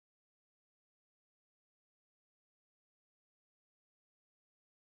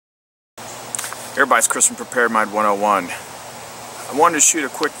Everybody's Chris from Prepared Mind 101. I wanted to shoot a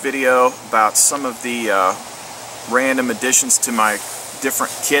quick video about some of the random additions to my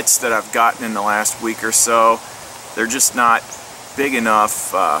different kits that I've gotten in the last week or so. They're just not big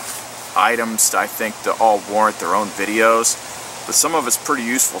enough items, I think, to all warrant their own videos. But some of it's pretty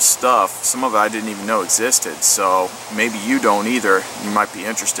useful stuff. Some of it I didn't even know existed, so maybe you don't either. You might be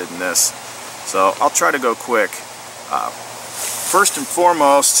interested in this. So I'll try to go quick. First and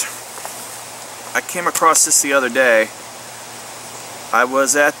foremost, I came across this the other day. I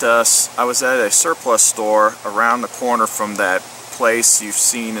was at a surplus store around the corner from that place you've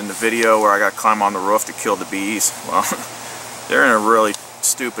seen in the video where I got to climb on the roof to kill the bees. Well, they're in a really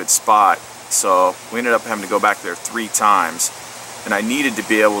stupid spot, so we ended up having to go back there 3 times, and I needed to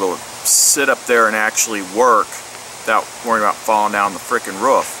be able to sit up there and actually work without worrying about falling down the frickin'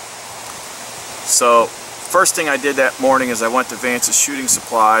 roof. So first thing I did that morning is I went to Vance's Shooting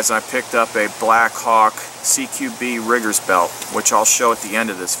Supplies and I picked up a Blackhawk CQB Riggers Belt, which I'll show at the end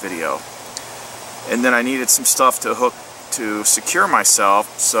of this video. And then I needed some stuff to hook to secure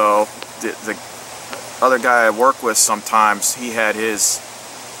myself, so the other guy I work with sometimes, he had his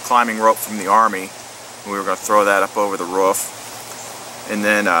climbing rope from the Army. We were going to throw that up over the roof. And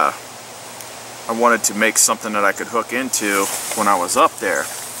then I wanted to make something that I could hook into when I was up there.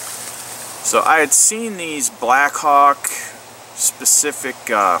 So I had seen these Blackhawk specific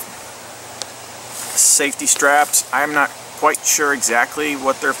safety straps. I'm not quite sure exactly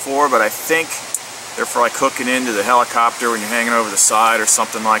what they're for, but I think they're for like hooking into the helicopter when you're hanging over the side or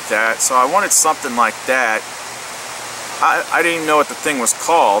something like that. So I wanted something like that. I didn't even know what the thing was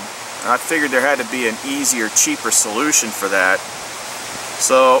called, and I figured there had to be an easier, cheaper solution for that.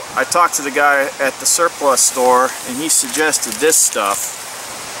 So I talked to the guy at the surplus store, and he suggested this stuff.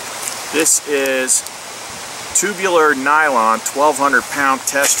 This is tubular nylon, 1,200 pound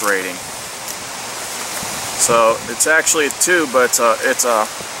test rating. So it's actually a tube, but it's a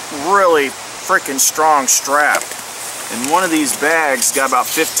really freaking strong strap. And one of these bags got about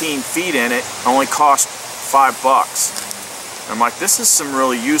 15 feet in it, only cost $5. I'm like, this is some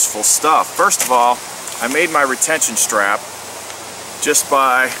really useful stuff. First of all, I made my retention strap just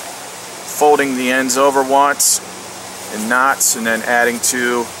by folding the ends over once in knots and then adding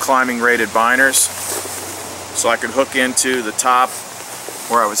 2 climbing rated binders so I could hook into the top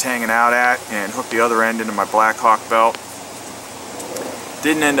where I was hanging out at and hook the other end into my Blackhawk belt.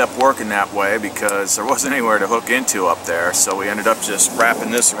 Didn't end up working that way because there wasn't anywhere to hook into up there, so we ended up just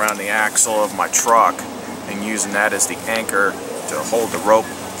wrapping this around the axle of my truck and using that as the anchor to hold the rope,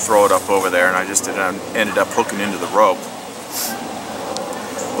 throw it up over there, and I just ended up hooking into the rope.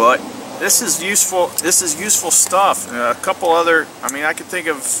 But this is useful stuff. A couple other, I mean, I can think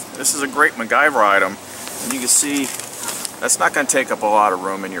of, this is a great MacGyver item, and you can see that's not going to take up a lot of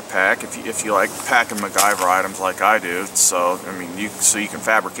room in your pack if you like packing MacGyver items like I do. So I mean, so you can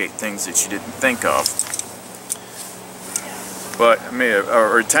fabricate things that you didn't think of. But I mean, a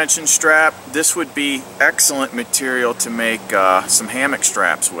retention strap, this would be excellent material to make some hammock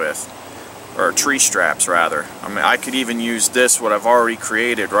straps with, or tree straps rather. I mean, I could even use this, what I've already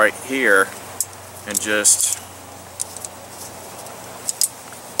created right here, and just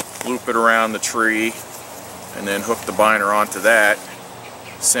loop it around the tree and then hook the binder onto that,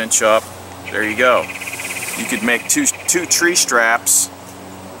 cinch up, there you go. You could make two tree straps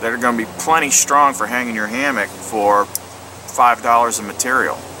that are going to be plenty strong for hanging your hammock for $5 of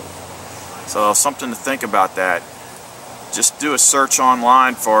material. So something to think about that. Just do a search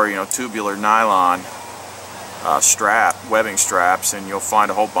online for, you know, tubular nylon webbing straps, and you'll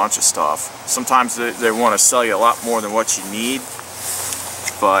find a whole bunch of stuff. Sometimes they want to sell you a lot more than what you need,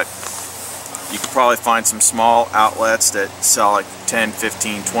 but you could probably find some small outlets that sell like 10,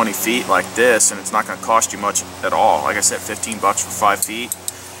 15, 20 feet like this, and it's not going to cost you much at all. Like I said, 15 bucks for 5 feet.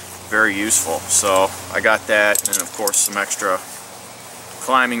 Very useful. So I got that, and of course some extra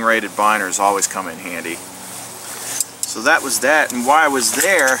climbing rated binders always come in handy. So that was that, and while I was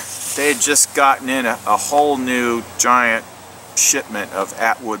there, they had just gotten in a whole new giant shipment of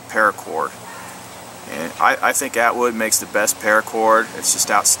Atwood paracord. And I think Atwood makes the best paracord. It's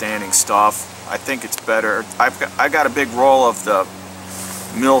just outstanding stuff. I think it's better. I got a big roll of the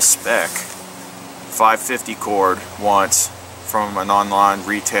mil-spec 550 cord once from an online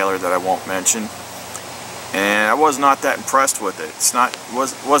retailer that I won't mention, and I was not that impressed with it.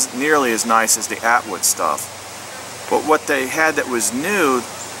 Wasn't nearly as nice as the Atwood stuff. But what they had that was new,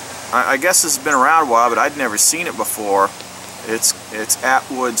 I guess this has been around a while, but I'd never seen it before. It's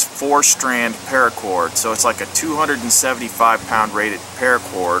Atwood's 4-strand paracord, so it's like a 275 pound rated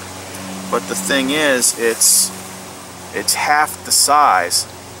paracord. But the thing is, it's half the size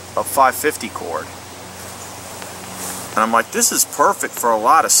of 550 cord. And I'm like, this is perfect for a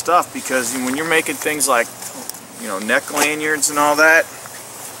lot of stuff, because when you're making things like, you know, neck lanyards and all that.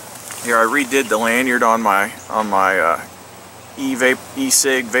 Here, I redid the lanyard on my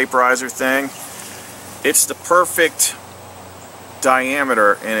e-cig vaporizer thing. It's the perfect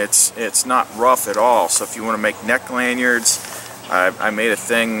diameter, and it's not rough at all. So if you want to make neck lanyards, I made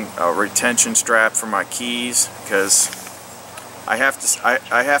a retention strap for my keys, because I have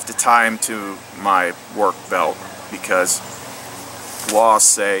to tie them to my work belt, because laws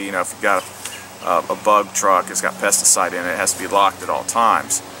say, you know, if you've got a bug truck, it's got pesticide in it, it has to be locked at all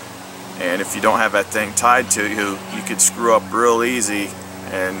times. And if you don't have that thing tied to you, you could screw up real easy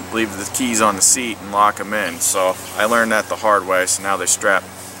and leave the keys on the seat and lock them in. So I learned that the hard way, so now they strap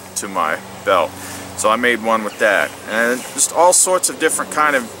to my belt. So I made one with that. And just all sorts of different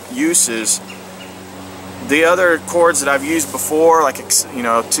kind of uses. The other cords that I've used before, like, you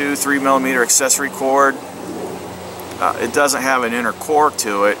know, 2-3 millimeter accessory cord, it doesn't have an inner core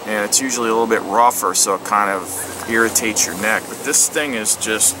to it, and it's usually a little bit rougher, so it kind of irritates your neck. But this thing is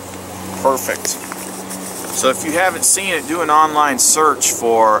just perfect. So if you haven't seen it, do an online search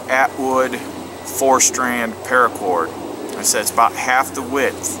for Atwood 4-strand paracord. I said it's about half the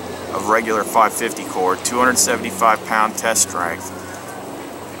width of regular 550 cord, 275-pound test strength.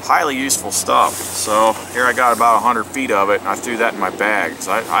 Highly useful stuff. So here I got about 100 feet of it, and I threw that in my bag, because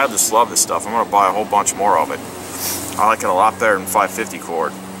I just love this stuff. I'm going to buy a whole bunch more of it. I like it a lot better than 550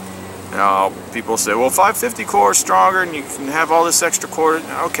 cord. Now, people say, well, 550 cord is stronger and you can have all this extra cord.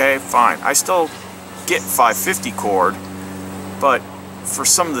 Okay, fine. I still get 550 cord, but for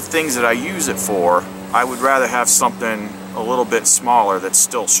some of the things that I use it for, I would rather have something a little bit smaller that's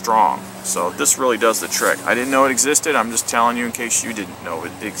still strong. So this really does the trick. I didn't know it existed. I'm just telling you in case you didn't know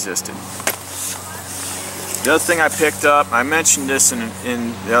it existed. The other thing I picked up, I mentioned this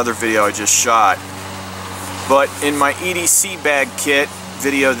in the other video I just shot, but in my EDC bag kit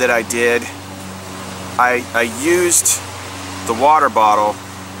video that I did, I used the water bottle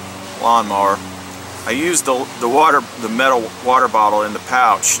lawnmower. I used the metal water bottle in the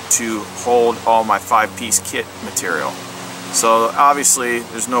pouch to hold all my 5-piece kit material. So obviously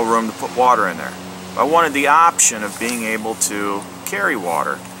there's no room to put water in there. I wanted the option of being able to carry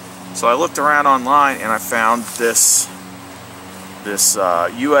water. So I looked around online and I found this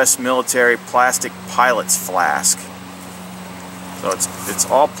U.S. military plastic pilot's flask. So it's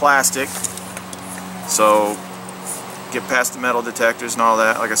all plastic, so get past the metal detectors and all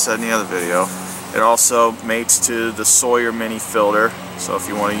that, like I said in the other video. It also mates to the Sawyer mini filter, so if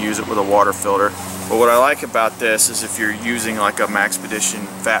you want to use it with a water filter. But what I like about this is if you're using like a Maxpedition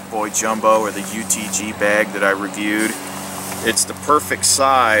Fat Boy Jumbo or the UTG bag that I reviewed, it's the perfect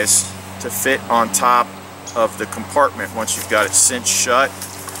size to fit on top of the compartment. Once you've got it cinched shut,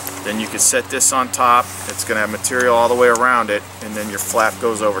 then you can set this on top. It's going to have material all the way around it, and then your flap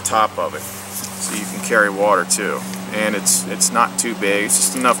goes over top of it, so you can carry water too. And it's not too big. It's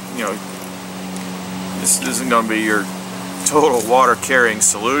just enough, you know. This isn't going to be your total water carrying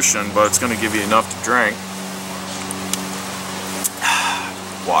solution, but it's going to give you enough to drink.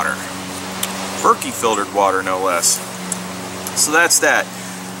 Water, Berkey filtered water, no less. So that's that.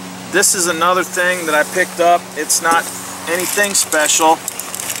 This is another thing that I picked up. It's not anything special,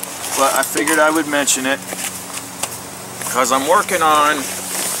 but I figured I would mention it because I'm working on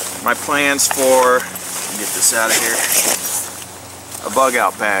my plans for, get this out of here, a bug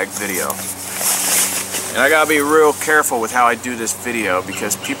out bag video. And I gotta be real careful with how I do this video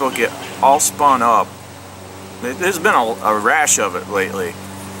because people get all spun up. There's been a rash of it lately.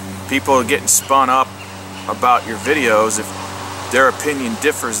 People are getting spun up about your videos if their opinion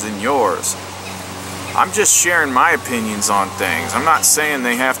differs than yours. I'm just sharing my opinions on things. I'm not saying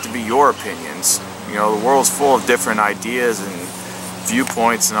they have to be your opinions. You know, the world's full of different ideas and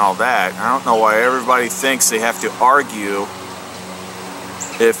viewpoints and all that. I don't know why everybody thinks they have to argue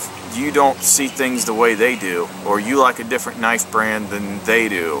if you don't see things the way they do, or you like a different knife brand than they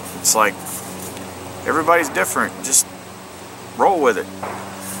do. It's like, everybody's different. Just roll with it.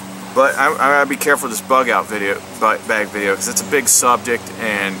 But I gotta be careful with this bug out bag video because it's a big subject,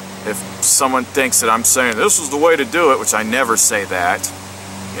 and if someone thinks that I'm saying this is the way to do it, which I never say that,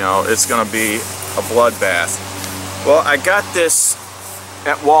 you know, it's gonna be a bloodbath. Well, I got this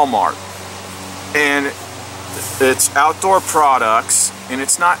at Walmart, and it's outdoor products, and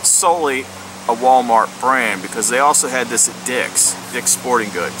it's not solely a Walmart brand because they also had this at Dick's Sporting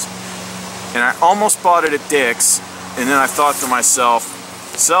Goods. And I almost bought it at Dick's, and then I thought to myself,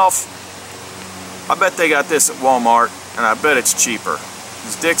 I bet they got this at Walmart, and I bet it's cheaper.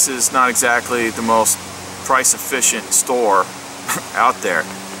 Because Dick's is not exactly the most price-efficient store out there.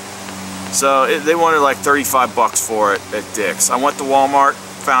 So they wanted like 35 bucks for it at Dick's. I went to Walmart,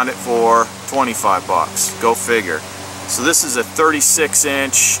 found it for 25 bucks. Go figure. So this is a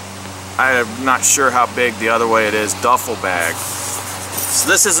 36-inch, I'm not sure how big the other way it is, duffel bag. So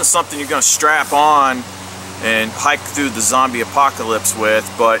this isn't something you're going to strap on and hike through the zombie apocalypse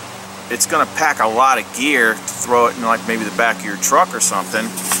with, but it's going to pack a lot of gear to throw it in like maybe the back of your truck or something.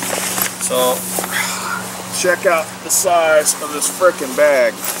 So check out the size of this frickin'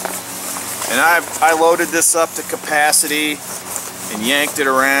 bag. And I loaded this up to capacity and yanked it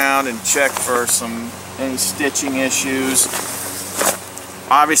around and checked for any stitching issues.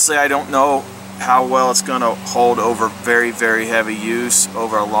 Obviously I don't know how well it's going to hold over very, very heavy use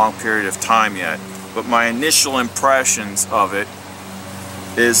over a long period of time yet. But my initial impressions of it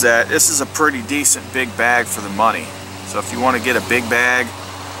is that this is a pretty decent big bag for the money. So if you want to get a big bag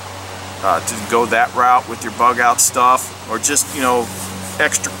to go that route with your bug out stuff, or just,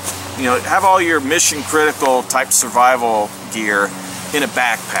 extra, have all your mission critical type survival gear in a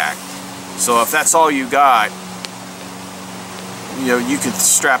backpack. So if that's all you got, you can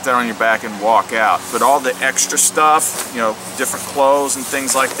strap that on your back and walk out. But all the extra stuff, different clothes and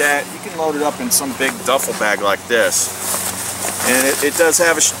things like that, you can load it up in some big duffel bag like this. And it does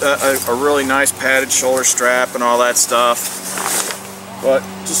have a really nice padded shoulder strap and all that stuff. But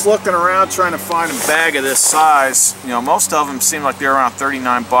just looking around trying to find a bag of this size, most of them seem like they're around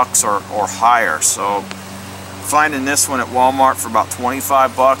 39 bucks or higher. So finding this one at Walmart for about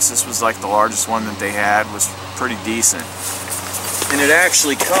 25 bucks, this was like the largest one that they had, was pretty decent. And it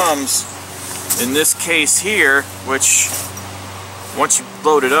actually comes in this case here, which once you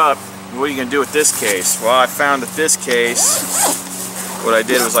load it up, what are you going to do with this case? Well, I found that this case, what I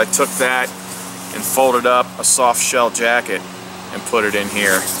did was I took that and folded up a soft shell jacket and put it in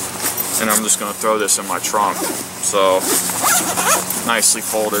here. And I'm just going to throw this in my trunk. So, nicely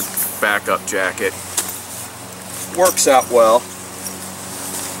folded backup jacket. Works out well.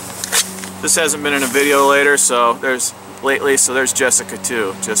 This hasn't been in a video lately, so there's Jessica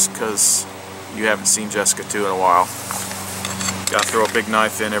too, just because you haven't seen Jessica too in a while. Gotta throw a big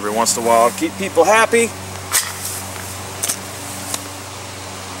knife in every once in a while, keep people happy.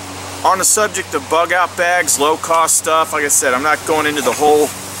 On the subject of bug out bags, low cost stuff, like I said, I'm not going into the whole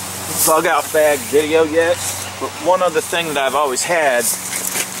bug out bag video yet, but one other thing that I've always had,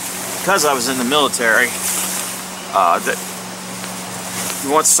 because I was in the military, that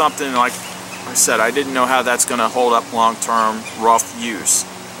you want something like I said, I didn't know how that's going to hold up long-term rough use.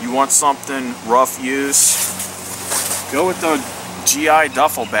 You want something rough use, go with the GI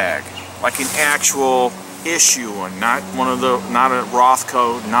duffel bag, like an actual issue one, not a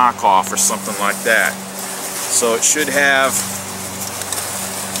Rothko knockoff or something like that. So it should have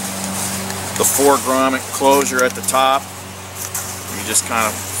the 4 grommet closure at the top. You just kind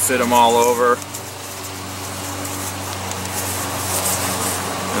of fit them all over.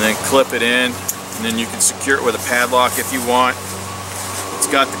 And then clip it in, and then you can secure it with a padlock if you want. It's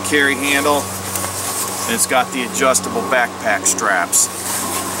got the carry handle, and it's got the adjustable backpack straps.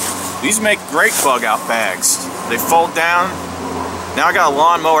 These make great bug out bags. They fold down. Now I got a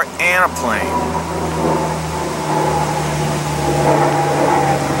lawnmower and a plane.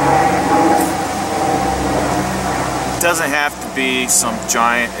 It doesn't have to be some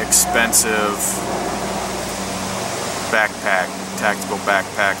giant expensive backpack, tactical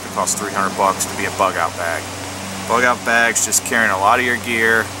backpack that costs 300 bucks to be a bug out bag. Bug out bag's just carrying a lot of your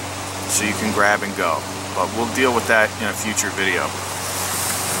gear so you can grab and go. But we'll deal with that in a future video.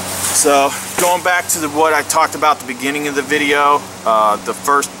 So going back to what I talked about at the beginning of the video, the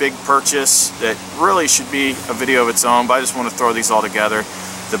first big purchase that really should be a video of its own, but I just want to throw these all together.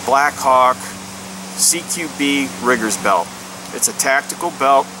 The Blackhawk CQB Riggers Belt. It's a tactical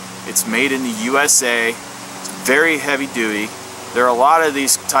belt. It's made in the USA. It's very heavy duty. There are a lot of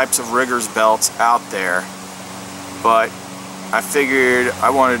these types of Riggers belts out there, but I figured I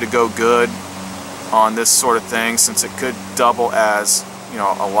wanted to go good on this sort of thing since it could double as,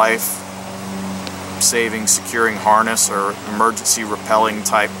 a life-saving securing harness or emergency repelling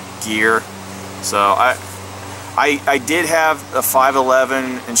type gear. So I did have a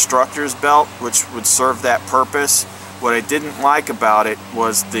 511 instructor's belt, which would serve that purpose. What I didn't like about it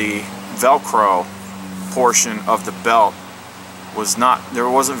was the Velcro portion of the belt there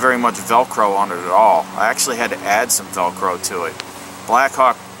wasn't very much Velcro on it at all. I actually had to add some Velcro to it.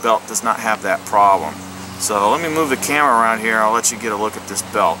 Blackhawk belt does not have that problem. So let me move the camera around here and I'll let you get a look at this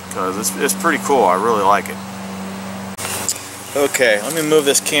belt, because it's pretty cool. I really like it. Okay, let me move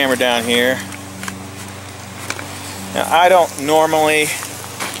this camera down here. Now, I don't normally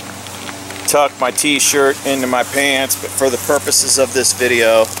tuck my t-shirt into my pants, but for the purposes of this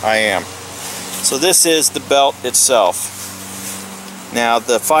video, I am. So this is the belt itself. Now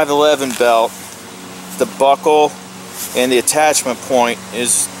the 511 belt, the buckle and the attachment point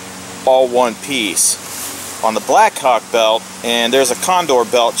is all one piece. On the Blackhawk belt, and there's a Condor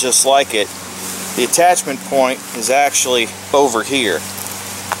belt just like it, the attachment point is actually over here.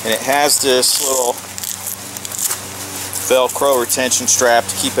 And it has this little Velcro retention strap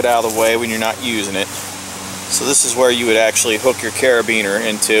to keep it out of the way when you're not using it. So this is where you would actually hook your carabiner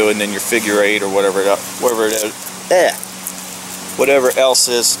into, and then your figure eight or whatever else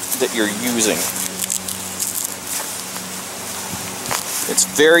is that you're using. It's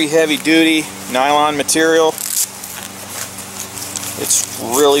very heavy duty nylon material. It's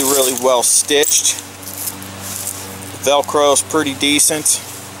really well stitched. The Velcro is pretty decent.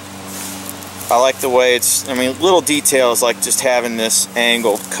 I like the way it's, I mean, little details like just having this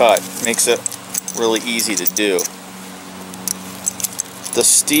angled cut makes it really easy to do. The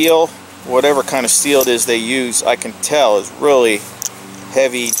steel, whatever kind of steel it is they use, I can tell is really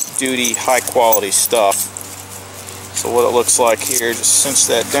heavy duty, high quality stuff. So what it looks like here, just cinch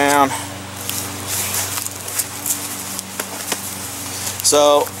that down.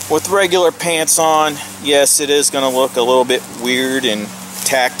 So with regular pants on, yes, it is going to look a little bit weird and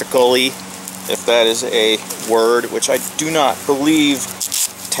tactically, if that is a word, which I do not believe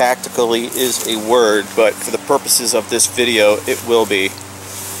tactically is a word, but for the purposes of this video it will be.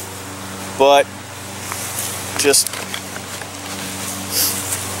 But just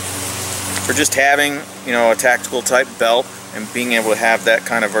for just having, you know, a tactical type belt and being able to have that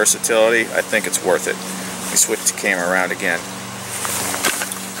kind of versatility, I think it's worth it. Let me switch the camera around again.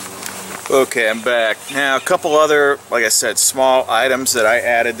 Okay, I'm back. Now, a couple other, like I said, small items that I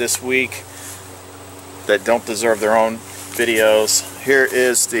added this week that don't deserve their own videos. Here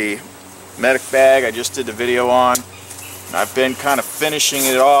is the medic bag I just did the video on. And I've been kind of finishing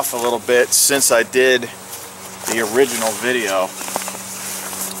it off a little bit since I did the original video.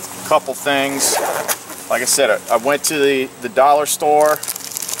 Couple things. Like I said, I went to the dollar store.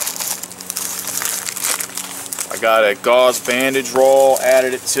 I got a gauze bandage roll,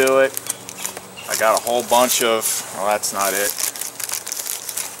 added it to it. I got a whole bunch of, well, that's not it.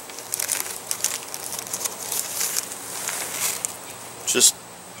 Just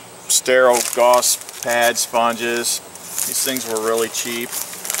sterile gauze pad sponges. These things were really cheap.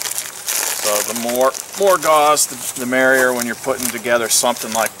 So the more gauze, the merrier when you're putting together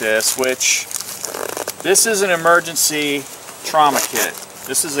something like this, which this is an emergency trauma kit.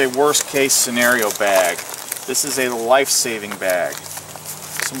 This is a worst case scenario bag. This is a life-saving bag.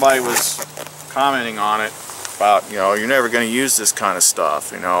 Somebody was commenting on it about, you know, you're never going to use this kind of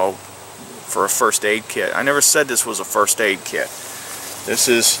stuff, you know, for a first aid kit. I never said this was a first aid kit. This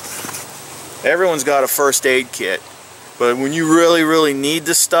is, everyone's got a first aid kit, but when you really need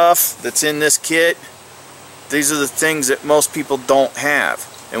the stuff that's in this kit, these are the things that most people don't have.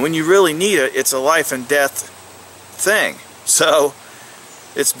 And when you really need it, it's a life and death thing. So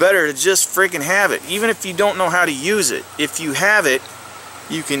it's better to just freaking have it, even if you don't know how to use it. If you have it,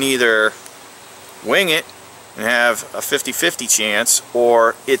 you can either wing it and have a 50-50 chance,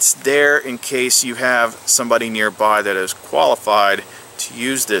 or it's there in case you have somebody nearby that is qualified to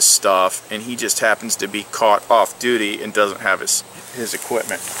use this stuff and he just happens to be caught off duty and doesn't have his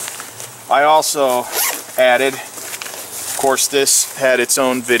equipment. I also added, of course, this had its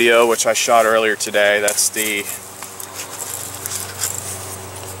own video which I shot earlier today. That's the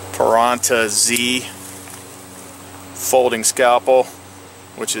Piranha Z folding scalpel,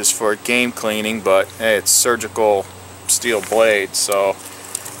 which is for game cleaning, but hey, it's surgical steel blade, so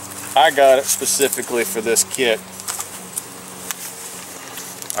I got it specifically for this kit.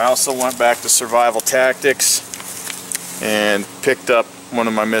 I also went back to Survival Tactics and picked up one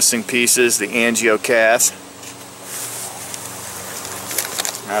of my missing pieces, the angiocath.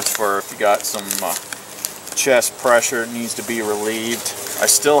 That's for if you got some chest pressure, it needs to be relieved. I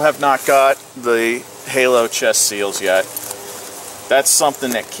still have not got the Halo chest seals yet. That's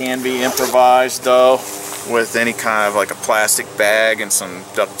something that can be improvised though, with any kind of like a plastic bag and some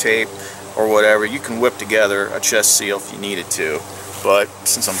duct tape or whatever. You can whip together a chest seal if you needed to. But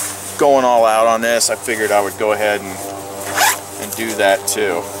since I'm going all out on this, I figured I would go ahead and do that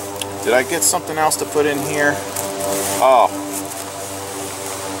too. Did I get something else to put in here? Oh,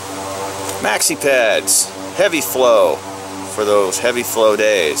 maxi pads, heavy flow for those heavy flow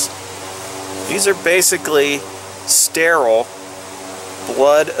days. These are basically sterile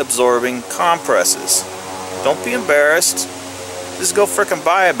blood absorbing compresses. Don't be embarrassed, just go frickin'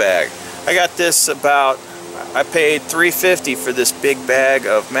 buy a bag. I got this I paid $3.50 for this big bag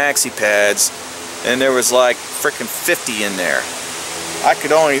of maxi pads, and there was like frickin' 50 in there. I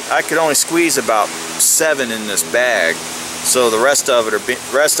could only squeeze about 7 in this bag, so the rest of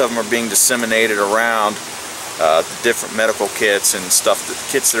them are being disseminated around the different medical kits and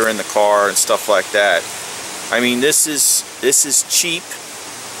stuff, kits that are in the car and stuff like that. I mean, this is cheap,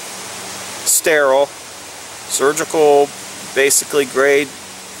 sterile, surgical, basically grade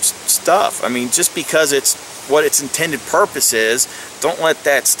stuff. I mean, just because it's what its intended purpose is, don't let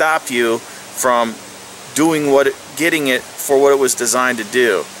that stop you from doing getting it for what it was designed to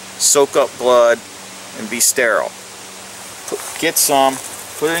do. Soak up blood and be sterile. Get some,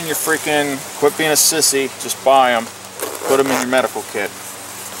 put it in your freaking, quit being a sissy, just buy them, put them in your medical kit.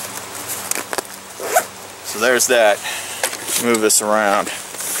 So there's that. Move this around.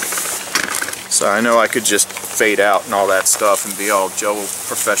 So I know I could just fade out and all that stuff and be all Joe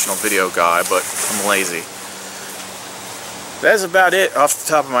professional video guy, but I'm lazy. That's about it off the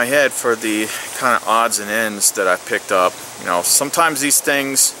top of my head for the kind of odds and ends that I picked up. You know, sometimes these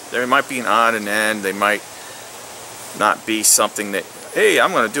things, there might be an odd and end, they might not be something that, hey,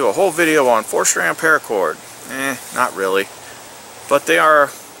 I'm going to do a whole video on 4-strand paracord. Not really. But they are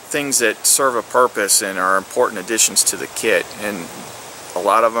things that serve a purpose and are important additions to the kit. And a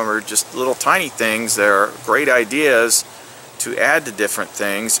lot of them are just little tiny things that are great ideas to add to different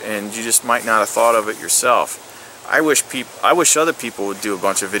things, and you just might not have thought of it yourself. I wish other people would do a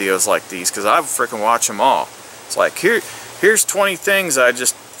bunch of videos like these, because I freaking watch them all. It's like, here's 20 things I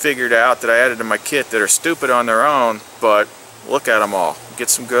just figured out that I added to my kit that are stupid on their own, but look at them all. Get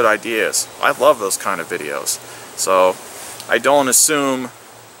some good ideas. I love those kind of videos. So I don't assume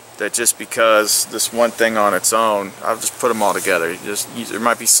that just because this one thing on its own, I'll just put them all together. There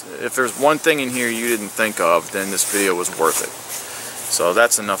might be, if there's one thing in here you didn't think of, then this video was worth it. So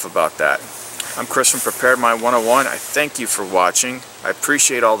that's enough about that. I'm Chris from Prepared Mind 101. I thank you for watching. I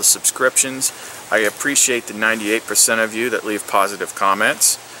appreciate all the subscriptions. I appreciate the 98% of you that leave positive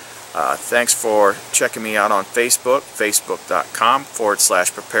comments. Thanks for checking me out on Facebook,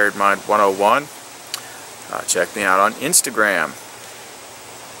 facebook.com/preparedmind101. Check me out on Instagram.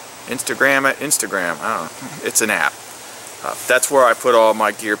 Instagram, I don't know. It's an app. That's where I put all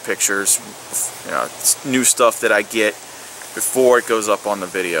my gear pictures, new stuff that I get before it goes up on the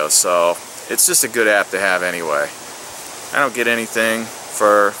video. So it's just a good app to have anyway. I don't get anything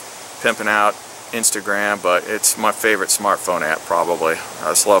for pimping out Instagram, but it's my favorite smartphone app probably. I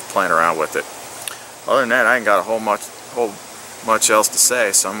just love playing around with it. Other than that, I ain't got a whole much else to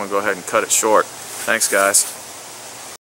say, so I'm gonna go ahead and cut it short. Thanks, guys.